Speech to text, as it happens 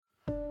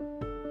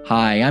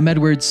Hi, I'm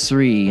Edward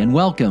Sri, and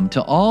welcome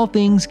to All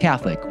Things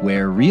Catholic,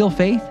 where real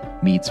faith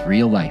meets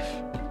real life.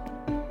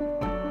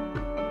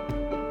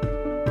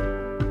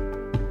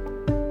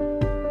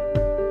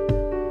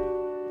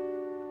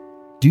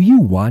 Do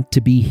you want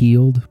to be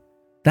healed?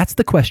 That's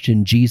the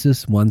question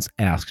Jesus once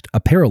asked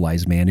a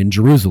paralyzed man in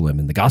Jerusalem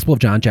in the Gospel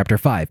of John, chapter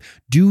 5.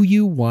 Do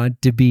you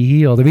want to be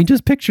healed? I mean,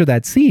 just picture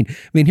that scene.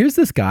 I mean, here's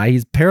this guy.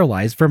 He's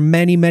paralyzed for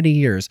many, many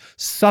years,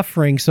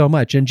 suffering so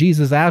much. And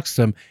Jesus asks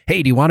him,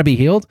 hey, do you want to be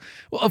healed?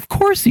 Well, of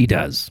course he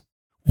does.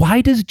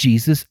 Why does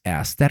Jesus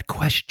ask that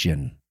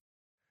question?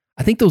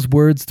 I think those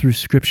words through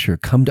Scripture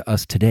come to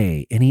us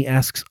today, and he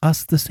asks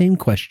us the same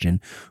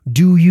question.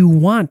 Do you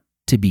want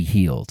to be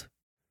healed?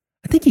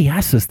 I think he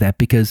asks us that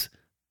because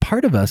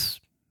part of us,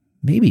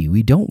 maybe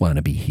we don't want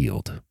to be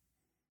healed.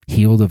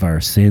 Healed of our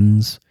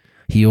sins,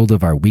 healed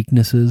of our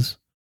weaknesses.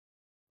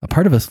 A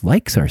part of us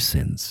likes our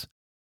sins.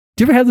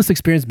 Do you ever have this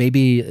experience?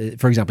 Maybe,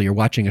 for example, you're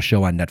watching a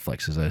show on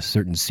Netflix. There's a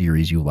certain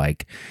series you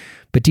like,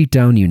 but deep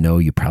down you know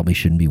you probably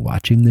shouldn't be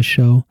watching this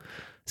show.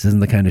 This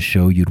isn't the kind of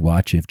show you'd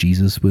watch if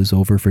Jesus was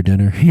over for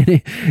dinner.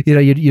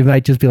 You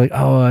might just be like,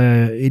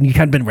 and you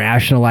kind of been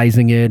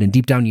rationalizing it, and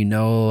deep down you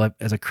know,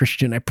 as a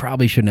Christian, I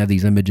probably shouldn't have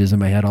these images in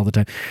my head all the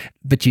time,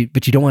 but you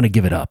don't want to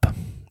give it up,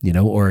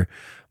 or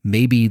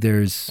maybe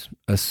there's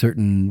a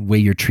certain way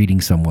you're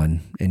treating someone,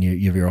 and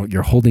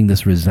you're holding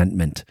this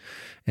resentment,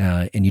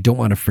 and you don't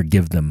want to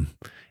forgive them,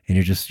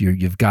 and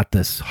you've got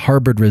this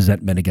harbored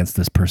resentment against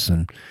this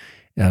person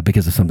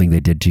because of something they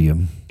did to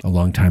you a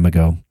long time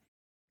ago.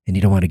 And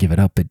you don't want to give it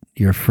up, but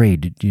you're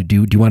afraid.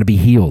 Do you want to be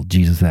healed?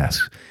 Jesus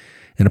asks.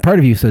 And a part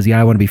of you says,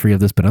 yeah, I want to be free of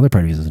this. But another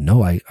part of you says,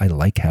 no, I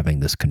like having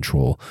this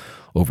control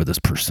over this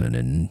person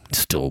and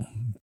still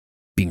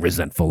being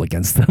resentful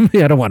against them.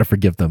 I don't want to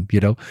forgive them,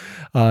 Do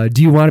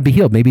you want to be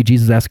healed? Maybe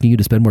Jesus is asking you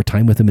to spend more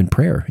time with him in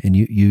prayer, and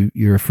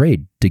you're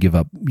afraid to give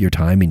up your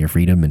time and your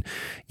freedom. And,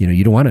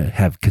 you don't want to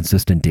have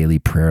consistent daily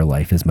prayer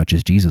life as much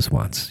as Jesus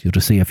wants. You'll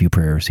just say a few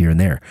prayers here and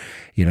there.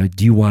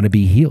 Do you want to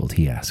be healed?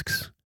 He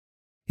asks.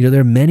 There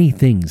are many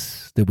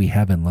things that we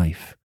have in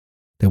life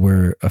that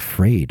we're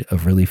afraid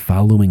of really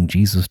following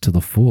Jesus to the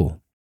full.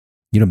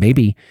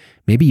 Maybe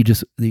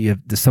you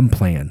have some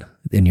plan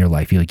in your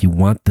life. You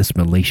want this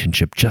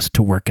relationship just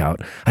to work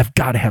out. I've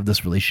got to have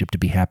this relationship to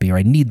be happy, or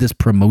I need this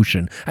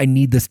promotion. I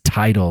need this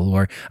title,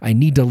 or I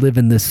need to live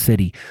in this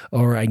city,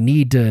 or I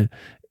need to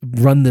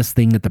run this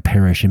thing at the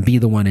parish and be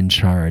the one in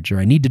charge, or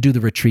I need to do the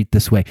retreat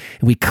this way.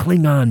 And we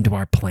cling on to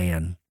our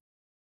plan.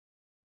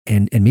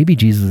 And maybe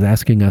Jesus is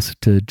asking us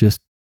to just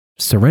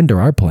surrender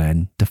our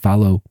plan to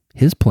follow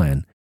his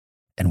plan,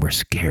 and we're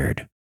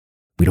scared.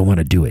 We don't want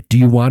to do it. Do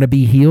you want to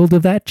be healed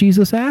of that?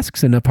 Jesus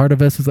asks, and a part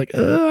of us is like,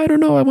 I don't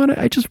know.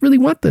 I just really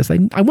want this.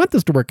 I want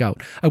this to work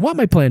out. I want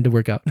my plan to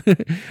work out.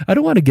 I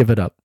don't want to give it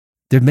up.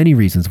 There are many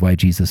reasons why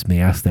Jesus may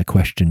ask that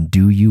question,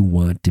 do you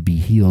want to be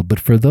healed? But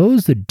for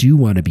those that do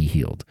want to be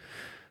healed,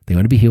 they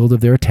want to be healed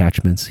of their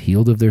attachments,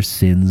 healed of their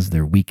sins,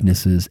 their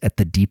weaknesses at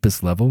the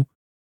deepest level.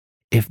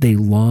 If they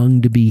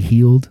long to be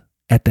healed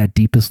at that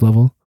deepest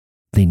level,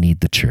 they need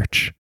the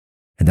church.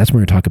 And that's what we're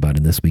going to talk about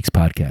in this week's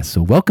podcast.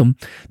 So welcome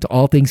to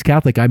All Things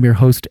Catholic. I'm your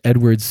host,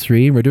 Edward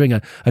Sri. We're doing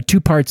a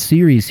two-part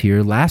series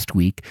here. Last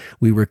week,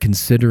 we were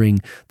considering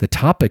the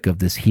topic of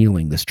this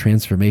healing, this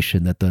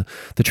transformation, that the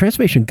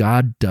transformation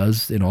God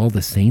does in all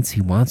the saints,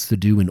 he wants to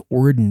do in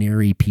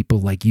ordinary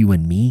people like you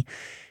and me.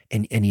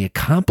 And he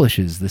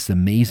accomplishes this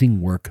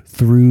amazing work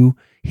through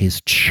his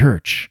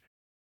church.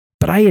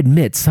 But I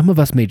admit, some of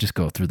us may just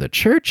go through the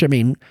church. I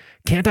mean,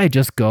 can't I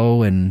just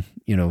go and,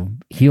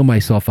 heal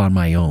myself on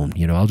my own?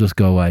 I'll just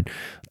go, I'd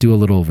do a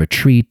little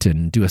retreat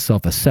and do a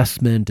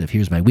self-assessment of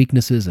here's my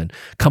weaknesses and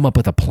come up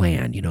with a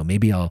plan.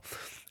 Maybe I'll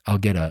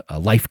get a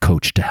life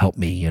coach to help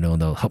me, and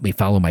they'll help me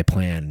follow my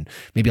plan.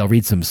 Maybe I'll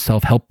read some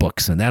self-help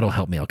books and that'll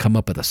help me. I'll come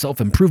up with a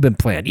self-improvement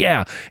plan.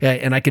 Yeah.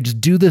 And I could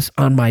just do this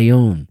on my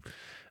own.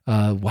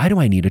 Why do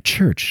I need a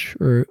church?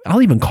 Or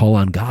I'll even call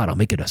on God. I'll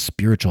make it a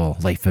spiritual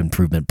life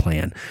improvement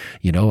plan.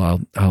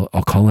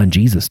 I'll call on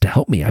Jesus to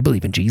help me. I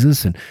believe in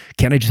Jesus, and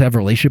can't I just have a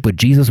relationship with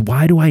Jesus?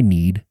 Why do I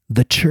need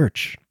the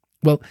church?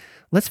 Well,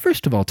 let's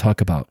first of all talk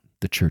about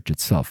the church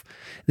itself.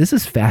 This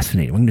is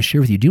fascinating. I'm going to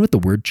share with you. Do you know what the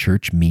word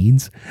church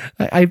means?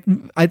 I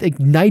think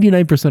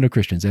 99% of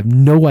Christians have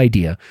no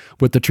idea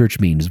what the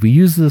church means. We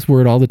use this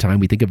word all the time.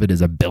 We think of it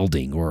as a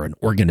building or an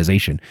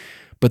organization.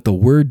 But the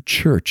word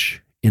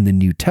church in the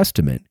New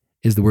Testament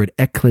is the word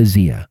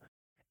ecclesia.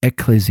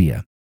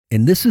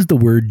 And this is the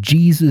word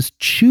Jesus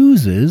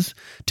chooses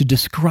to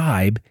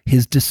describe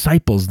his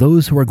disciples,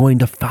 those who are going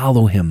to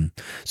follow him.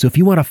 So if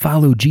you want to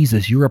follow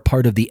Jesus, you're a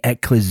part of the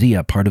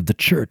ecclesia, part of the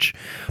church.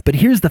 But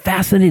here's the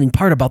fascinating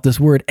part about this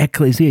word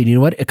ecclesia. You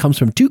know what? It comes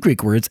from two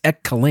Greek words,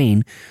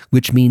 ekkalein,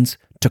 which means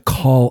to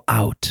call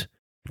out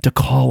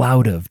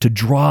of, to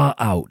draw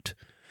out.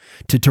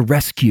 To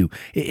rescue.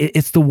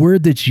 It's the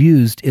word that's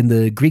used in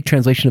the Greek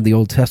translation of the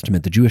Old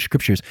Testament, the Jewish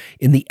scriptures,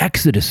 in the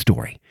Exodus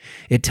story.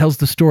 It tells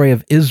the story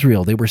of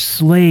Israel. They were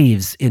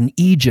slaves in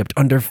Egypt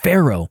under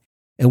Pharaoh.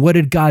 And what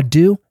did God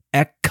do?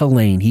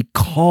 ekkalein. He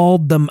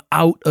called them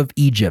out of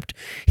Egypt.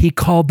 He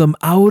called them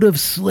out of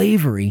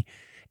slavery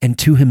and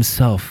to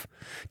himself,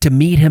 to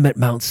meet him at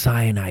Mount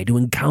Sinai, to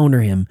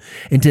encounter him,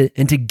 and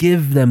to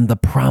give them the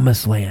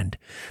promised land.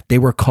 They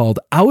were called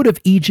out of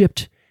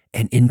Egypt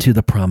and into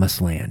the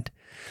promised land.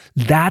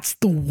 That's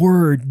the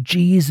word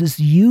Jesus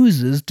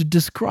uses to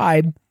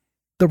describe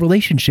the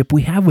relationship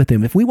we have with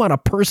him. If we want a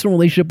personal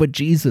relationship with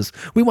Jesus,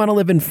 we want to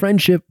live in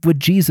friendship with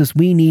Jesus,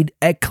 we need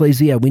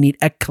ekklesia, we need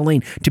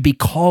ekkalein, to be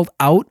called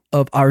out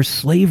of our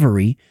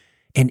slavery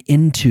and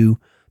into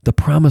the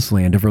promised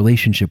land of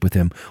relationship with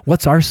him.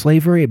 What's our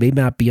slavery? It may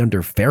not be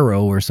under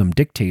Pharaoh or some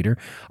dictator.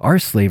 Our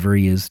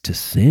slavery is to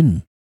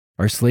sin.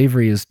 Our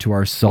slavery is to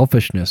our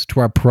selfishness, to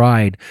our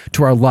pride,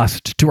 to our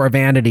lust, to our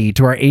vanity,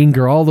 to our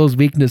anger, all those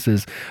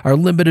weaknesses, our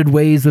limited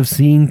ways of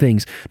seeing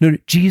things. No,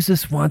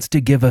 Jesus wants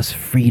to give us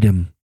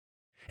freedom.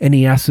 And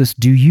he asks us,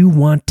 do you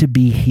want to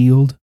be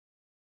healed?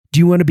 Do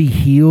you want to be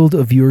healed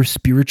of your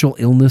spiritual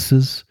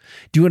illnesses?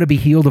 Do you want to be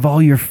healed of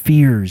all your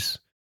fears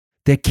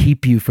that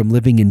keep you from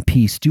living in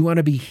peace? Do you want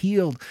to be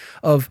healed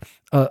of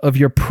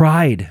your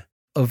pride,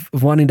 of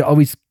wanting to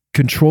always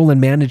control and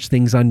manage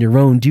things on your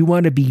own? Do you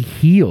want to be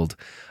healed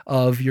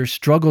of your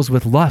struggles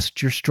with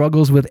lust, your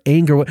struggles with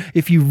anger?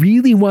 If you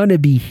really want to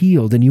be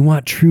healed and you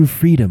want true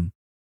freedom,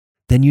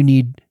 then you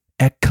need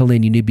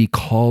ekkalein. You need to be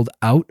called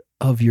out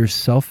of your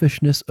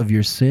selfishness, of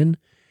your sin,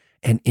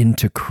 and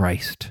into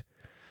Christ.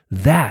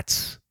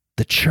 That's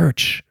the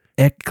church,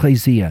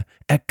 ekklesia,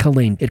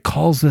 ekkalein. It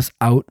calls us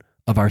out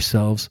of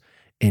ourselves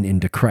and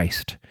into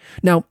Christ.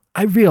 Now,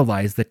 I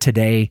realize that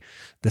today,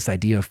 this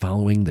idea of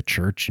following the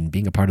church and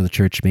being a part of the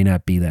church may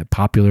not be that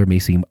popular, may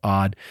seem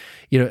odd,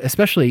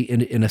 especially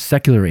in a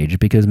secular age,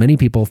 because many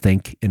people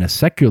think in a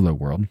secular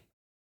world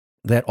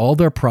that all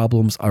their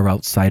problems are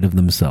outside of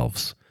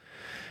themselves.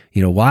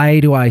 Why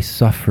do I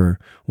suffer?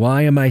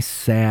 Why am I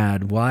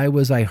sad? Why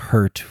was I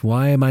hurt?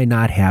 Why am I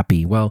not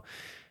happy? Well,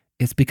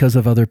 it's because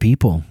of other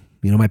people.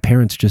 My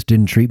parents just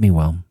didn't treat me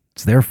well.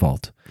 It's their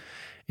fault.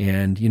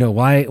 And,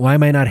 why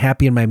am I not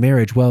happy in my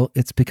marriage? Well,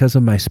 it's because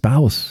of my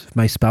spouse. If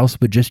my spouse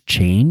would just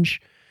change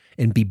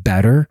and be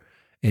better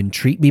and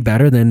treat me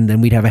better,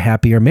 then we'd have a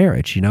happier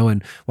marriage,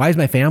 And why is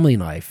my family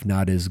life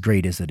not as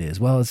great as it is?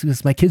 Well, it's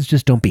because my kids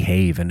just don't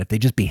behave. And if they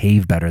just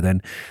behave better,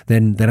 then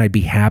I'd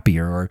be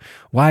happier. Or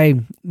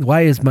why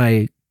is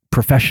my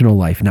professional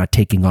life not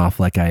taking off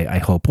like I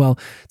hope? Well,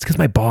 it's because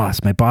my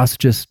boss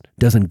just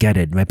doesn't get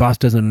it. My boss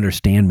doesn't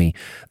understand me.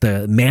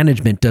 The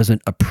management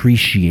doesn't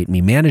appreciate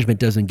me. Management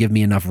doesn't give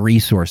me enough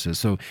resources.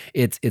 So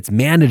it's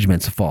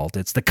management's fault.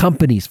 It's the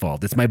company's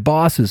fault. It's my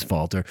boss's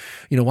fault. Or,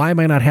 why am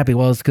I not happy?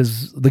 Well, it's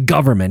because the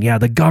government. Yeah,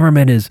 the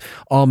government is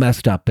all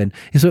messed up. And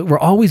so we're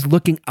always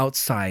looking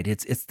outside.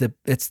 It's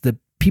the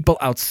people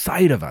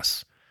outside of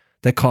us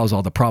that cause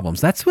all the problems.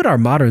 That's what our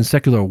modern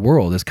secular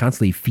world is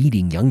constantly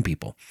feeding young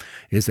people,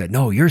 is that,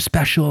 no, you're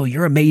special,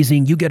 you're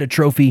amazing, you get a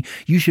trophy,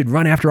 you should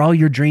run after all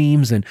your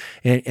dreams. And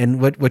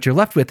what you're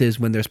left with is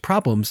when there's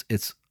problems,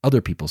 it's other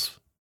people's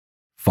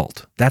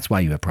fault. That's why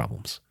you have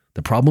problems.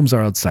 The problems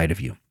are outside of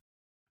you.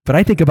 But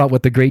I think about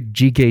what the great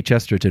G.K.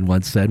 Chesterton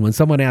once said. When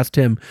someone asked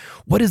him,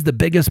 what is the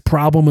biggest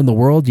problem in the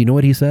world? You know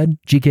what he said?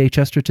 G.K.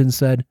 Chesterton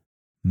said,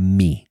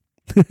 me.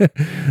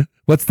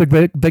 What's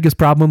the biggest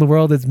problem in the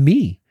world? It's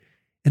me.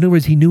 In other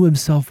words, he knew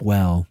himself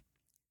well.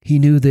 He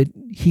knew that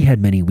he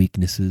had many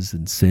weaknesses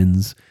and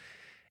sins,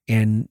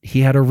 and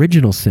he had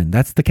original sin.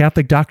 That's the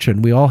Catholic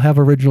doctrine. We all have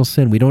original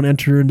sin. We don't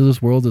enter into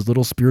this world as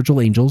little spiritual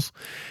angels,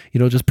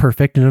 just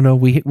perfect. No,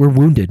 we're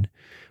wounded.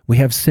 We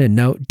have sin.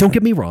 Now, don't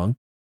get me wrong.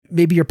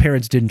 Maybe your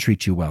parents didn't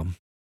treat you well,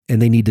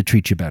 and they need to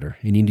treat you better,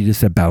 and you need to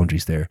set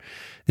boundaries there.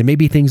 There may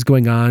be things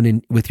going on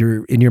in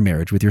your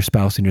marriage with your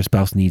spouse, and your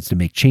spouse needs to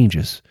make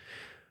changes.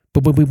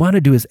 But what we want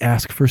to do is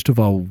ask, first of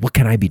all, what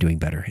can I be doing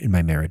better in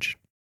my marriage?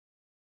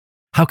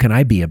 How can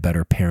I be a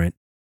better parent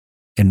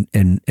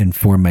and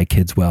form my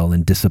kids well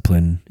in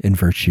discipline and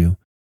virtue?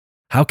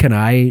 How can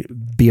I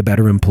be a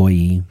better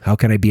employee? How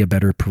can I be a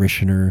better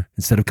parishioner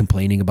instead of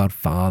complaining about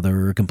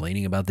father or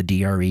complaining about the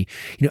DRE?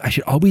 I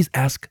should always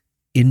ask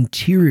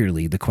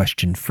interiorly the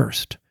question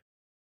first.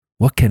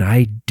 What can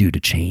I do to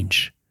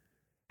change?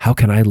 How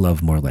can I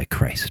love more like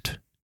Christ?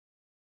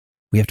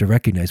 We have to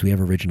recognize we have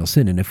original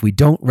sin. And if we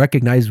don't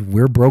recognize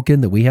we're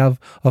broken, that we have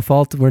a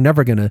fault, we're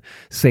never going to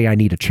say, I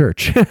need a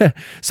church.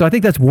 So I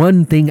think that's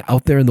one thing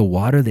out there in the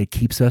water that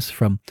keeps us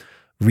from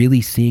really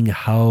seeing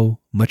how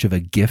much of a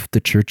gift the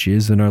church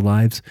is in our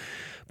lives.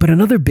 But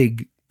another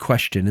big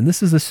question, and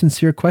this is a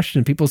sincere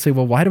question. People say,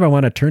 well, why do I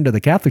want to turn to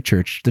the Catholic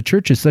Church? The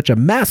church is such a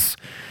mess.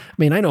 I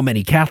mean, I know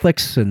many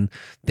Catholics and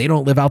they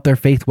don't live out their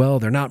faith well.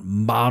 They're not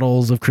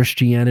models of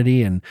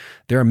Christianity. And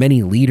there are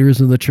many leaders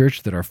in the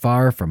church that are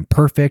far from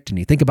perfect. And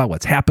you think about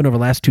what's happened over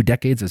the last 2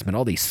 decades. There's been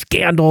all these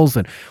scandals.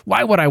 And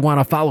why would I want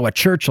to follow a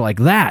church like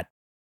that?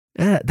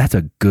 That's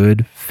a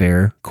good,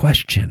 fair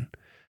question.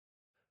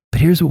 But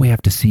here's what we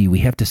have to see. We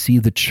have to see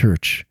the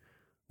church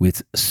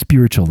with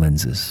spiritual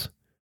lenses.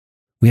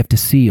 We have to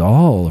see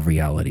all of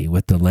reality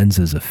with the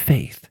lenses of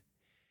faith.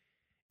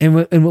 And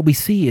what we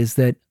see is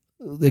that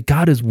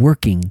God is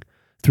working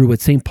through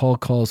what St. Paul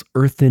calls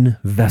earthen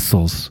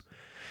vessels.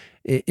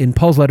 In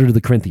Paul's letter to the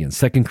Corinthians,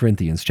 2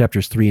 Corinthians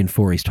chapters 3 and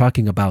 4, he's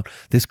talking about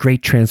this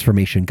great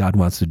transformation God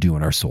wants to do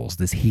in our souls,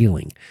 this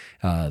healing.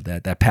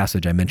 That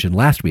passage I mentioned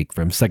last week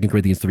from 2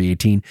 Corinthians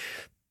 3:18,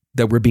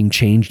 that we're being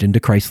changed into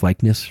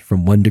Christ-likeness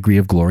from one degree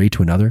of glory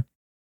to another.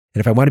 And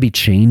if I want to be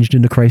changed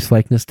into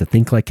Christ-likeness, to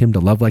think like him, to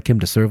love like him,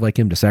 to serve like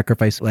him, to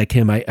sacrifice like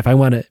him, if I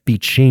want to be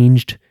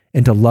changed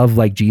and to love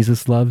like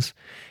Jesus loves,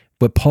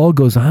 what Paul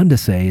goes on to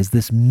say is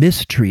this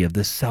mystery of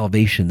this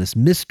salvation, this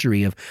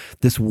mystery of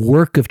this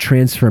work of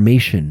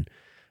transformation,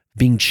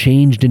 being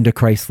changed into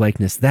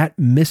Christ-likeness, that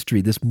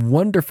mystery, this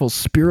wonderful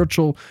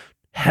spiritual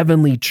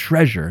heavenly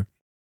treasure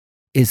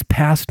is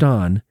passed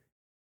on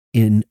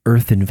in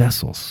earthen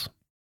vessels.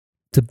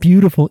 It's a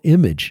beautiful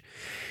image.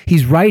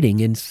 He's writing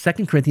in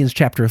 2 Corinthians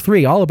chapter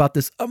 3 all about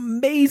this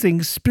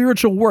amazing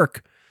spiritual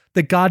work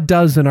that God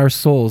does in our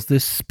souls,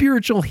 this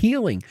spiritual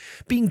healing,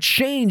 being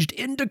changed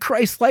into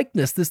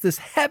Christ-likeness, this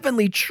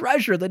heavenly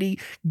treasure that he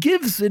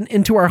gives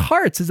into our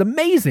hearts is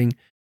amazing.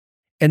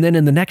 And then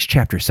in the next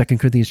chapter, 2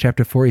 Corinthians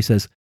chapter 4, he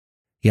says,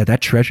 yeah,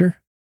 that treasure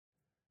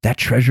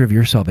of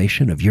your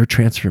salvation, of your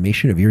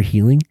transformation, of your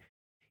healing,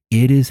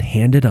 it is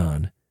handed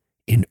on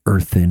in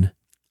earthen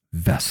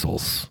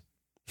vessels.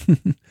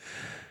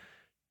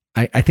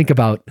 I think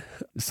about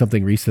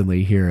something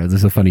recently here.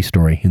 There's a funny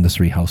story in the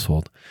Sri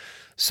household.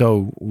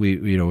 So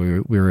we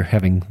were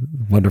having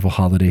wonderful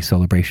holiday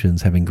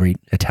celebrations, having great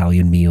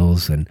Italian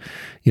meals, and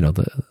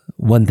the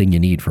one thing you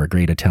need for a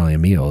great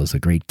Italian meal is a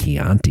great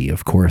Chianti,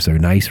 of course, or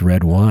nice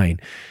red wine.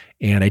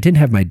 And I didn't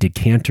have my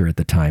decanter at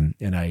the time,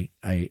 and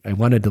I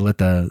wanted to let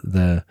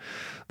the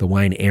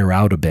wine air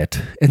out a bit,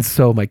 and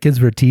so my kids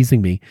were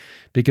teasing me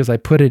because I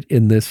put it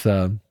in this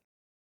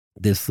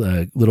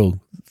little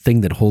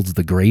thing that holds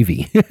the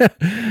gravy.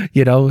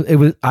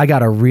 I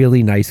got a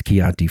really nice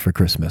Chianti for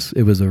Christmas.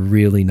 It was a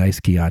really nice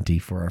Chianti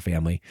for our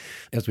family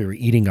as we were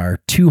eating our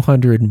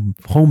 200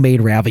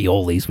 homemade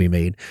raviolis we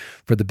made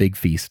for the big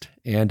feast.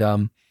 And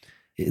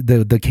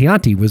the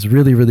Chianti was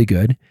really, really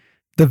good.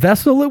 The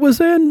vessel it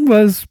was in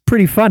was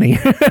pretty funny.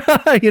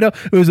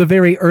 It was a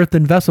very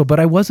earthen vessel, but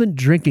I wasn't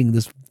drinking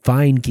this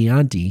fine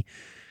Chianti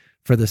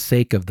for the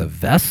sake of the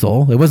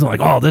vessel. It wasn't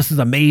like, oh, this is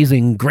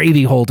amazing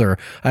gravy holder.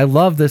 I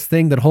love this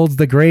thing that holds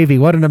the gravy.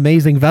 What an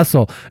amazing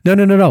vessel.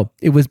 No.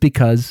 It was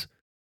because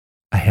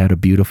I had a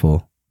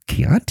beautiful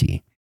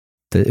Chianti.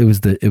 It was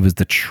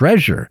the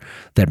treasure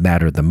that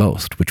mattered the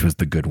most, which was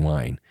the good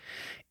wine.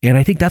 And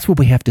I think that's what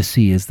we have to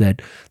see, is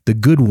that the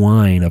good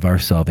wine of our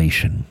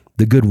salvation,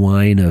 the good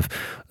wine of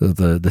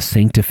the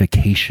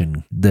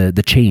sanctification, the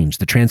change,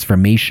 the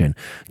transformation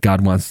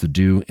God wants to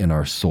do in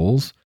our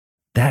souls,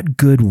 that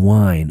good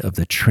wine of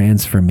the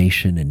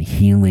transformation and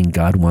healing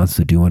God wants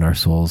to do in our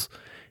souls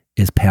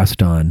is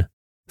passed on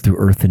through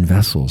earthen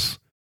vessels,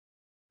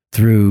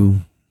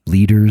 through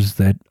leaders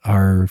that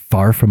are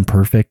far from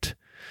perfect,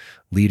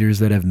 leaders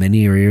that have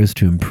many areas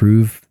to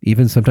improve,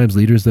 even sometimes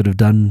leaders that have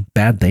done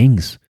bad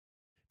things.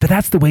 But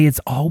that's the way it's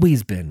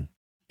always been.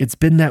 It's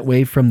been that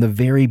way from the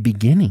very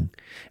beginning.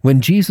 When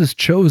Jesus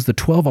chose the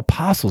 12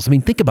 apostles,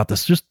 think about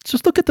this.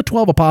 Just look at the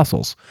 12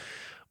 apostles.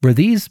 Were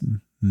these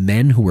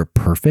men who were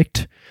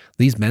perfect,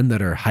 these men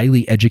that are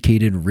highly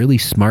educated, really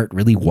smart,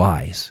 really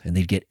wise, and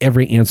they'd get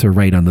every answer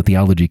right on the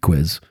theology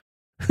quiz?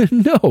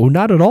 No,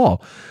 not at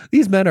all.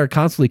 These men are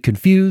constantly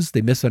confused.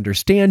 They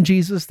misunderstand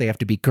Jesus. They have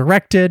to be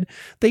corrected.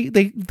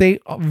 They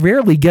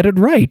rarely get it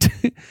right.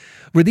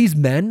 Were these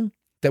men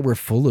that were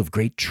full of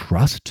great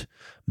trust,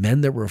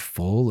 men that were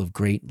full of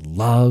great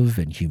love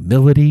and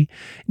humility?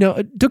 Now,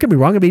 don't get me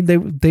wrong.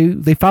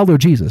 They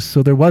followed Jesus,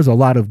 so there was a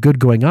lot of good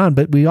going on,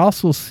 but we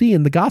also see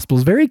in the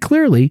Gospels very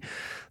clearly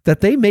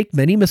that they make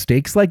many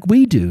mistakes like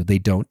we do. They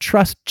don't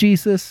trust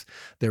Jesus.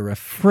 They're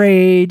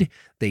afraid.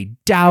 They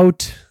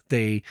doubt.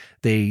 They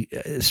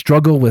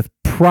struggle with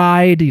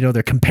pride.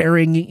 They're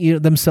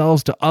comparing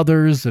themselves to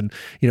others, and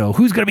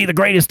who's going to be the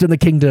greatest in the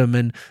kingdom,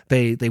 and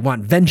they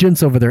want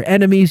vengeance over their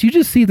enemies. You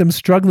just see them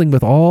struggling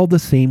with all the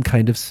same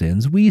kind of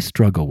sins we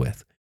struggle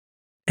with.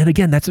 And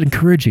again, that's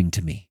encouraging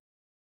to me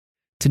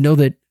to know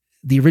that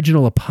the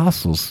original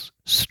apostles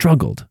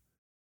struggled,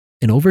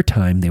 and over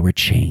time they were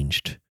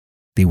changed.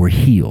 They were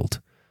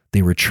healed.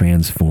 They were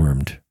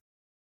transformed,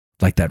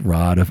 like that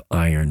rod of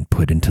iron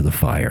put into the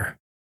fire,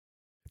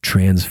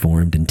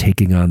 transformed and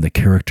taking on the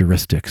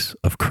characteristics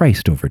of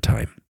Christ over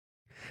time.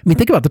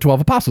 Think about the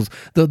 12 apostles.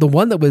 The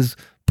one that was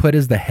put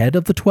as the head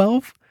of the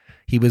 12,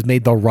 he was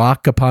made the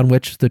rock upon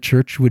which the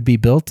church would be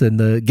built,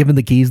 and given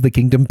the keys of the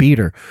kingdom,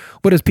 Peter.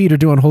 What does Peter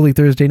do on Holy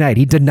Thursday night?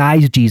 He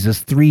denies Jesus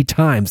 3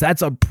 times.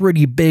 That's a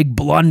pretty big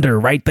blunder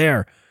right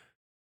there.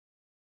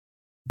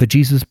 But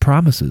Jesus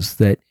promises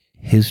that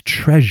his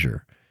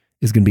treasure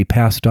is going to be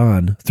passed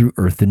on through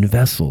earthen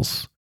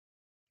vessels.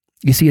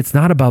 You see, it's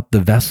not about the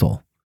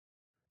vessel.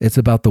 It's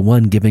about the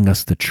one giving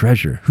us the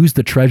treasure. Who's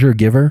the treasure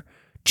giver?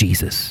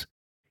 Jesus.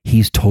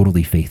 He's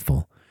totally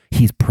faithful.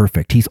 He's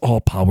perfect. He's all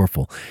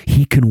powerful.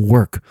 He can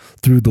work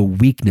through the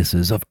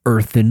weaknesses of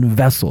earthen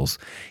vessels.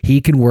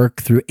 He can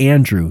work through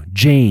Andrew,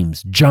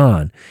 James,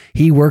 John.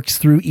 He works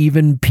through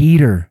even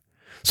Peter.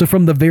 So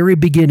from the very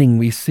beginning,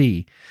 we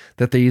see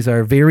that these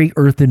are very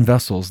earthen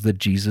vessels that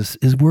Jesus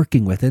is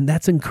working with, and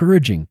that's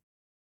encouraging.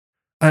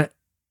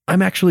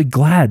 I'm actually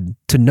glad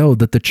to know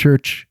that the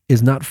church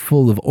is not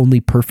full of only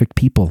perfect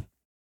people,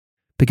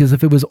 because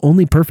if it was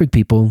only perfect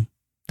people,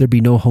 there'd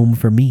be no home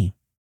for me.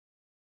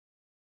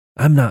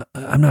 I'm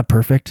not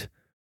perfect.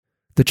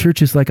 The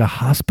church is like a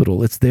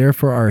hospital. It's there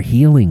for our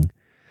healing.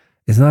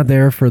 It's not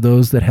there for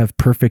those that have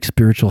perfect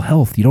spiritual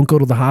health. You don't go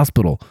to the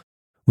hospital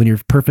when you're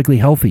perfectly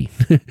healthy.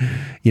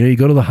 You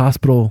go to the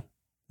hospital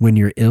when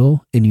you're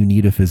ill and you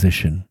need a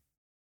physician.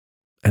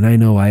 And I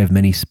know I have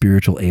many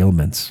spiritual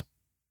ailments,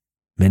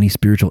 many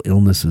spiritual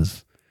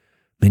illnesses,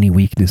 many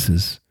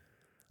weaknesses.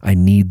 I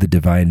need the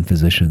divine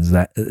physicians.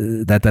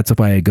 That's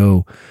why I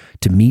go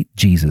to meet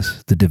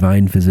Jesus, the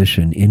divine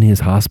physician, in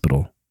his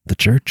hospital, the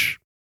church.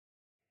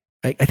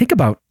 I think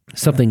about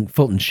something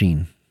Fulton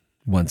Sheen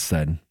once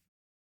said.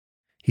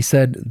 He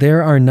said,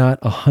 there are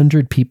not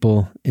 100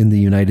 people in the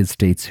United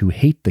States who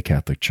hate the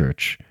Catholic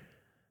Church,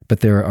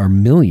 but there are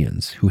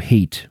millions who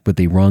hate what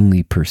they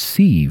wrongly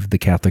perceive the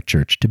Catholic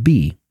Church to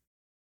be.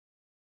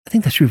 I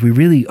think that's true. If we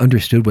really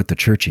understood what the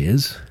church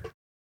is,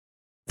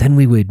 then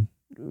we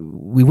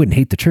wouldn't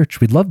hate the church.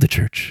 We'd love the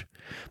church.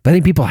 But I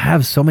think people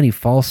have so many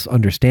false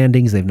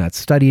understandings. They've not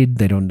studied.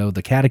 They don't know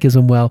the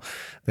catechism well.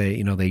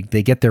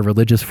 They get their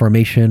religious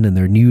formation and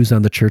their news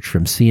on the church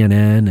from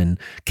CNN and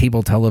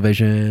cable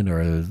television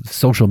or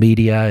social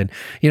media.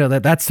 And,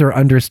 that's their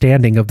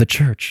understanding of the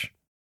church.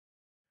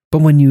 But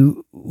when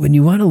you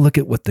want to look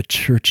at what the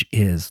church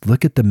is,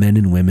 look at the men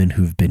and women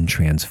who've been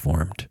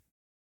transformed.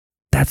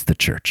 That's the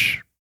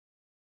church.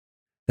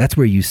 That's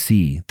where you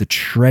see the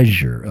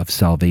treasure of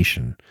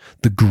salvation,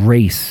 the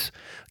grace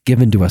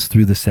given to us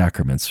through the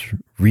sacraments,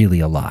 really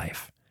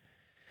alive,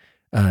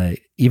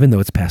 even though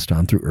it's passed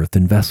on through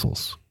earthen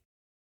vessels.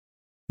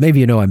 Maybe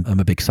you know I'm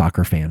a big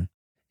soccer fan.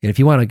 And if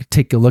you want to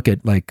take a look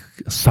at like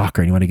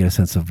soccer and you want to get a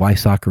sense of why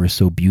soccer is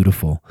so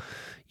beautiful,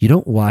 you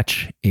don't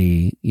watch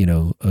a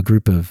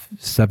group of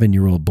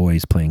 7-year-old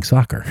boys playing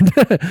soccer.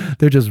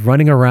 They're just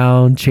running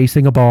around,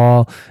 chasing a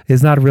ball.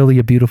 It's not really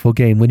a beautiful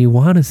game. When you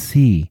want to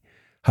see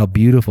how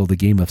beautiful the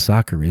game of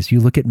soccer is,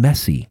 you look at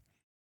Messi.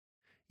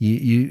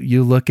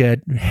 You look at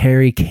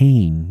Harry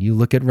Kane, you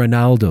look at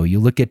Ronaldo, you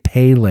look at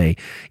Pele,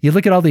 you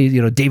look at all these,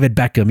 David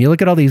Beckham, you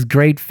look at all these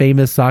great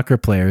famous soccer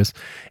players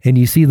and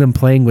you see them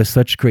playing with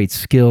such great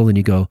skill and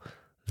you go,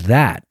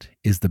 that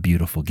is the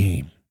beautiful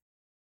game.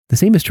 The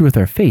same is true with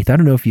our faith. I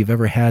don't know if you've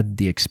ever had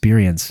the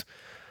experience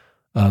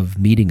of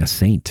meeting a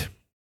saint.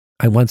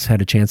 I once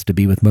had a chance to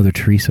be with Mother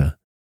Teresa.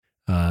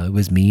 It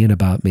was me and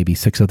about maybe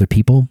 6 other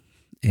people.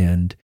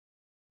 And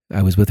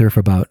I was with her for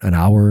about an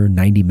hour,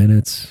 90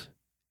 minutes.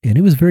 And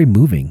it was very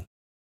moving.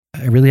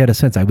 I really had a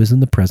sense I was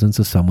in the presence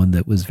of someone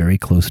that was very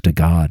close to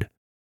God.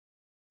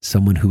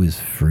 Someone who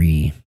is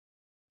free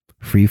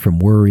from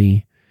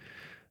worry,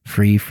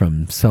 free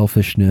from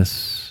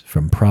selfishness,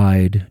 from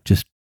pride,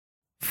 just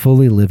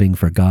fully living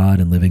for God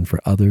and living for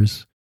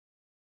others.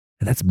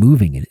 And that's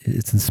moving.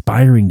 It's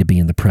inspiring to be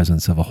in the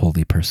presence of a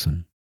holy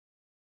person.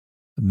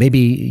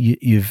 Maybe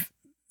you've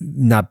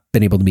not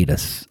been able to meet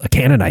a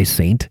canonized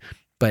saint,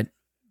 but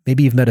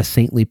maybe you've met a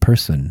saintly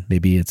person.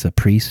 Maybe it's a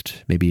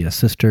priest, maybe a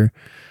sister,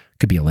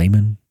 could be a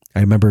layman. I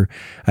remember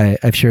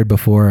I've shared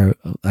before,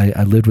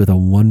 I lived with a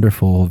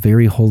wonderful,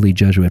 very holy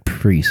Jesuit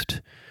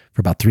priest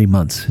for about 3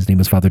 months. His name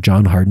was Father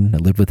John Harden. I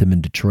lived with him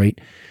in Detroit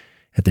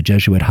at the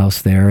Jesuit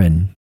house there,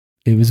 and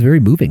it was very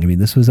moving. I mean,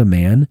 this was a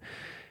man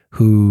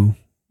who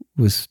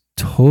was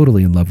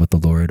totally in love with the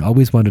Lord,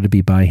 always wanted to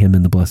be by him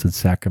in the Blessed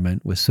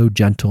Sacrament, was so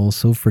gentle,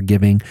 so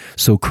forgiving,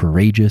 so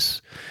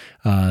courageous.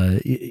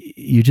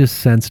 You just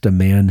sensed a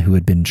man who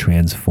had been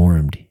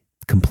transformed,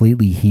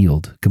 completely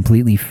healed,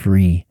 completely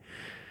free.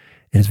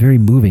 And it's very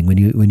moving.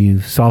 When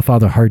you saw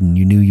Father Harden,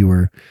 you knew you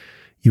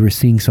were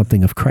seeing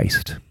something of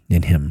Christ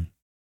in him.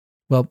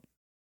 Well,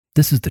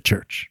 this is the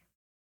church.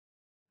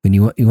 When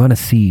you want to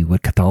see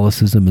what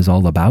Catholicism is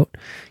all about,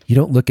 you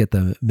don't look at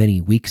the many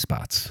weak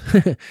spots.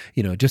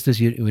 Just as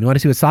when you want to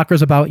see what soccer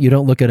is about, you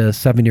don't look at a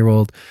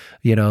 7-year-old,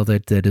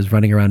 that is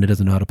running around and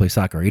doesn't know how to play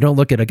soccer. You don't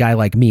look at a guy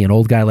like me, an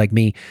old guy like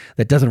me,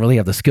 that doesn't really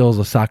have the skills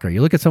of soccer.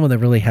 You look at someone that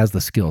really has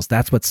the skills.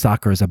 That's what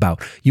soccer is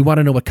about. You want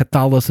to know what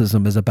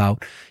Catholicism is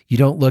about. You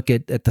don't look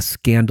at the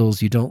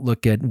scandals. You don't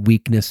look at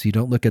weakness. You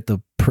don't look at the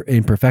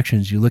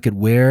imperfections. You look at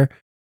where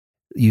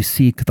you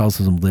see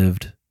Catholicism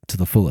lived to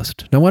the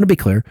fullest. Now, I want to be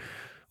clear.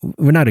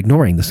 We're not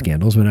ignoring the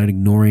scandals. We're not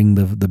ignoring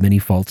the many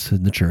faults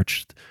in the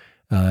church.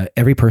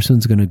 Every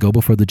person's going to go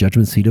before the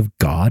judgment seat of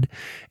God.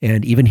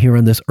 And even here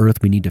on this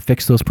earth, we need to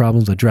fix those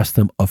problems, address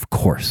them, of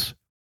course.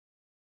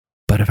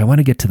 But if I want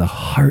to get to the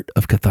heart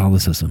of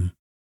Catholicism,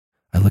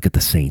 I look at the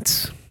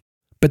saints.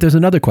 But there's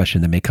another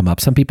question that may come up.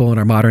 Some people in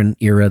our modern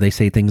era, they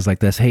say things like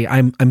this: hey,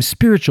 I'm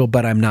spiritual,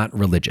 but I'm not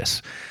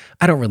religious.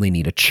 I don't really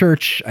need a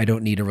church. I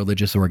don't need a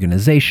religious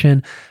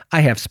organization.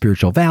 I have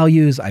spiritual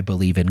values. I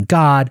believe in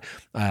God.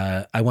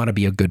 I want to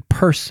be a good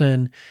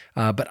person,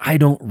 but I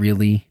don't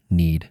really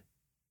need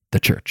the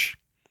church.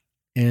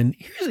 And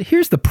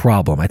here's the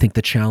problem. I think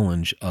the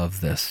challenge of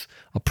this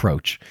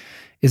approach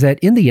is that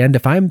in the end,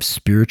 if I'm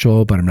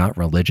spiritual, but I'm not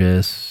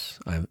religious,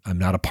 I'm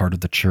not a part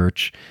of the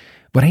church,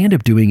 what I end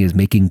up doing is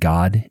making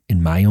God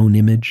in my own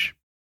image.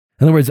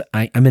 In other words,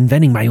 I'm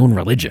inventing my own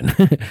religion.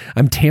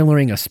 I'm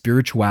tailoring a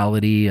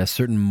spirituality, a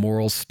certain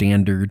moral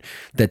standard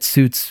that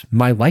suits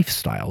my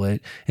lifestyle, and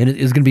it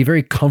is going to be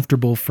very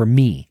comfortable for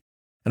me.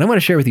 And I want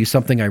to share with you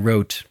something I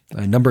wrote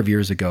a number of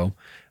years ago.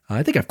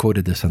 I think I've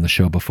quoted this on the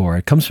show before.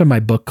 It comes from my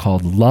book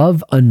called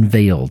Love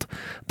Unveiled,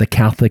 The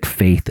Catholic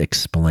Faith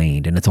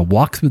Explained. And it's a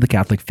walk through the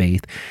Catholic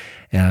faith,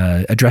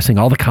 addressing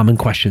all the common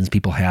questions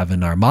people have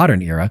in our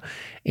modern era.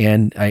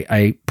 And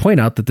I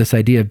point out that this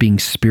idea of being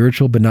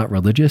spiritual but not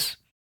religious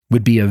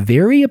would be a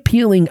very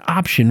appealing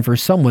option for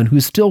someone who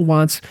still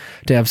wants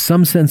to have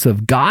some sense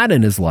of God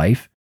in his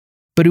life,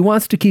 but who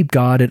wants to keep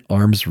God at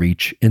arm's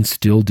reach and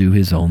still do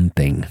his own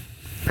thing.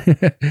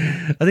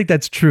 I think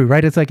that's true,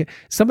 right? It's like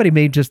somebody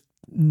may just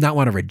not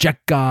want to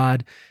reject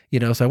God,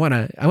 so I want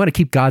to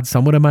keep God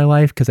somewhat in my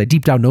life because I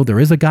deep down know there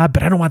is a God,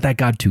 but I don't want that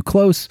God too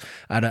close.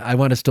 I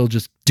want to still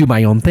just do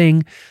my own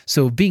thing.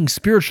 So being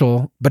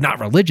spiritual but not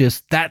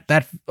religious,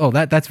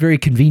 that's very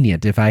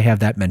convenient if I have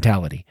that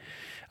mentality.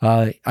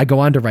 I go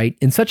on to write,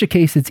 in such a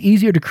case, it's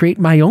easier to create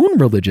my own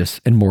religious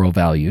and moral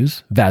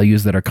values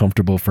that are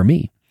comfortable for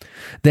me,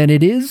 than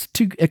it is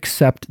to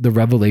accept the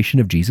revelation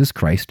of Jesus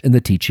Christ and the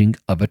teaching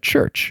of a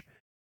church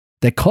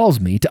that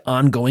calls me to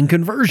ongoing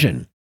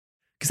conversion.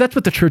 Because that's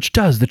what the church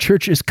does. The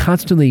church is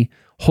constantly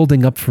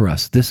holding up for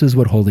us. This is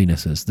what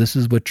holiness is. This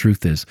is what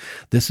truth is.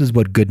 This is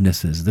what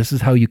goodness is. This is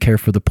how you care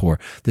for the poor.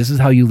 This is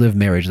how you live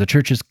marriage. The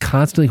church is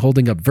constantly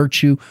holding up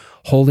virtue,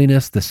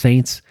 holiness, the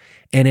saints,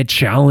 and it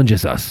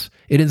challenges us.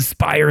 It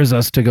inspires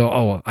us to go,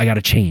 oh, I got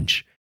to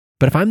change.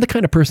 But if I'm the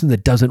kind of person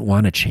that doesn't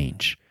want to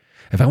change,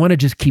 if I want to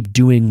just keep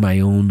doing my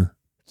own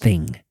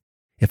thing,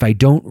 if I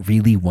don't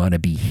really want to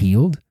be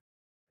healed,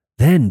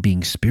 then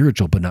being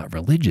spiritual but not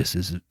religious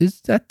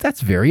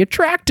that's very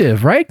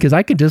attractive, right? Because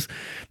I can just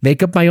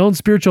make up my own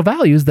spiritual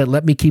values that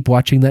let me keep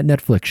watching that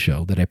Netflix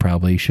show that I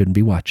probably shouldn't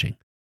be watching.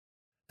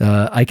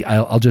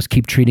 I'll just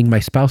keep treating my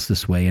spouse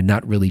this way and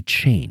not really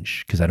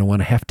change because I don't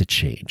want to have to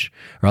change.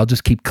 Or I'll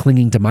just keep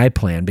clinging to my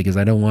plan because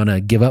I don't want to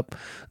give up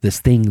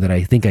this thing that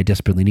I think I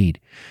desperately need.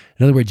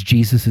 In other words,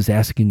 Jesus is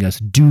asking us,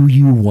 do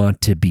you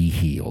want to be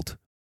healed?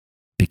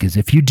 Because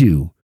if you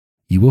do,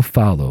 you will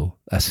follow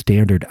a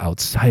standard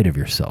outside of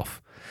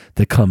yourself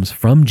that comes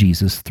from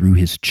Jesus through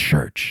his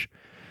church.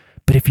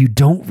 But if you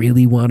don't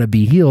really want to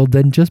be healed,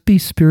 then just be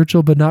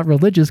spiritual but not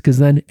religious, because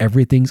then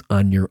everything's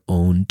on your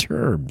own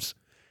terms.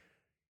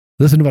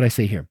 Listen to what I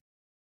say here.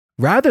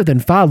 Rather than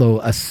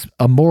follow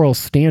a moral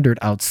standard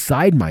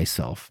outside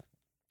myself,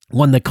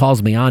 one that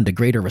calls me on to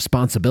greater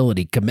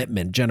responsibility,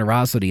 commitment,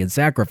 generosity, and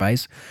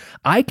sacrifice,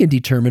 I can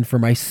determine for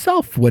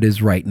myself what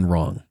is right and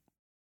wrong.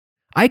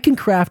 I can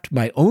craft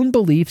my own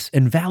beliefs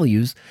and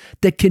values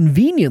that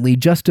conveniently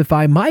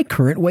justify my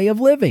current way of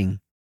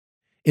living.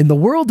 In the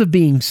world of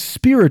being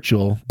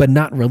spiritual but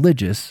not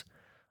religious,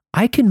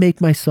 I can make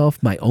myself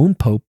my own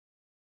pope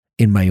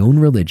in my own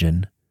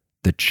religion,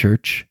 the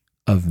church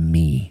of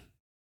me.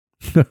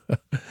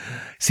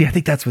 See, I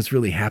think that's what's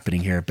really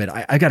happening here. But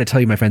I got to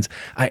tell you, my friends,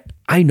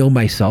 I know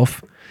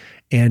myself.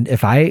 And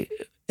if I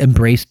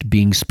embraced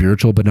being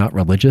spiritual but not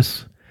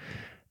religious,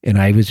 and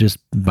I was just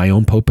my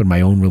own pope and my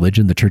own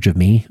religion, the church of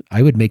me,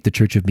 I would make the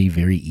church of me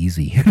very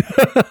easy.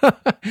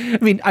 I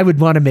mean, I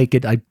would want to make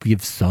it, I'd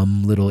give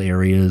some little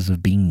areas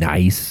of being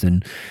nice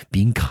and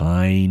being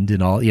kind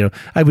and all,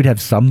 I would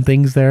have some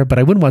things there, but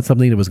I wouldn't want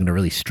something that was going to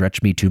really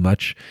stretch me too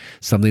much,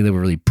 something that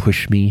would really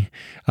push me.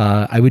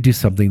 I would do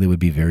something that would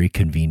be very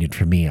convenient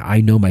for me.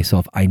 I know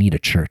myself, I need a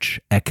church,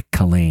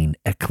 ekkalein,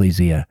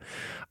 ecclesia.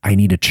 I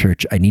need a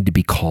church. I need to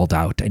be called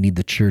out. I need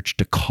the church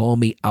to call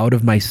me out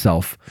of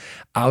myself,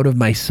 out of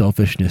my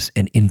selfishness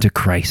and into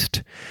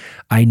Christ.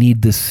 I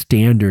need this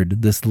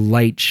standard, this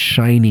light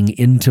shining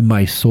into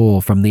my soul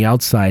from the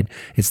outside.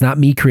 It's not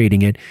me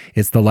creating it.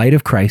 It's the light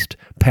of Christ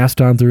passed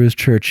on through his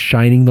church,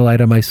 shining the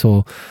light on my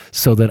soul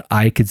so that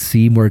I could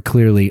see more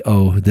clearly,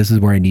 oh, this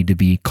is where I need to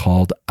be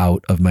called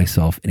out of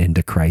myself and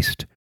into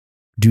Christ.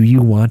 Do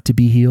you want to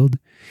be healed?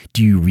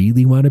 Do you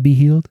really want to be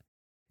healed?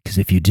 Because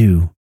if you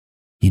do,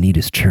 you need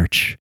his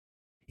church.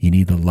 You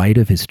need the light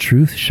of his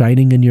truth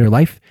shining in your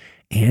life,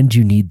 and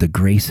you need the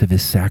grace of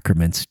his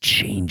sacraments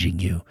changing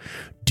you.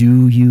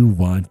 Do you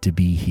want to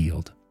be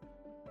healed?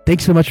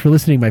 Thanks so much for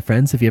listening, my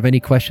friends. If you have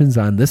any questions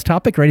on this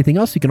topic or anything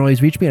else, you can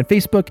always reach me on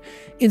Facebook,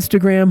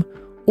 Instagram,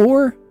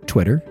 or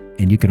Twitter.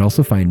 And you can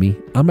also find me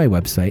on my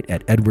website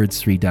at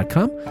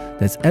edwardsri.com.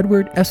 That's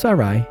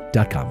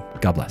edwardsri.com.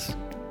 God bless.